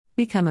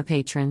Become a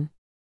patron.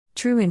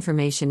 True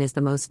information is the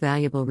most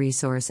valuable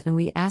resource, and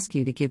we ask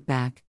you to give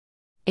back.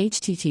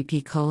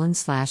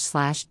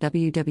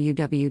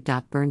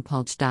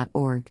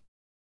 http://www.burnpulch.org.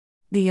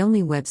 The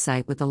only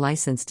website with a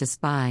license to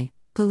spy,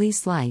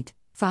 Police Light.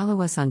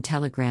 Follow us on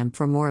Telegram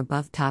for more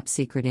above top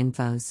secret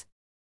infos.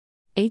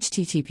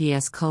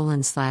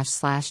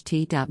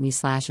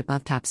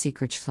 https://t.me/above top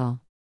secret.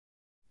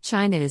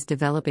 China is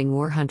developing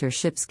war hunter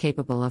ships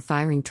capable of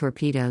firing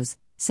torpedoes,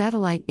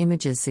 satellite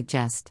images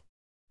suggest.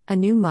 A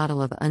new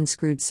model of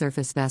unscrewed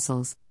surface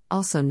vessels,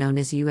 also known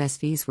as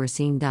USVs, were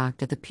seen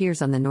docked at the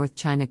piers on the North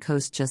China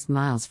coast just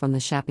miles from the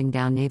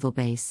Shapingdao Naval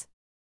Base.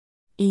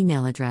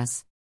 Email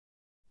address.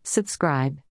 Subscribe.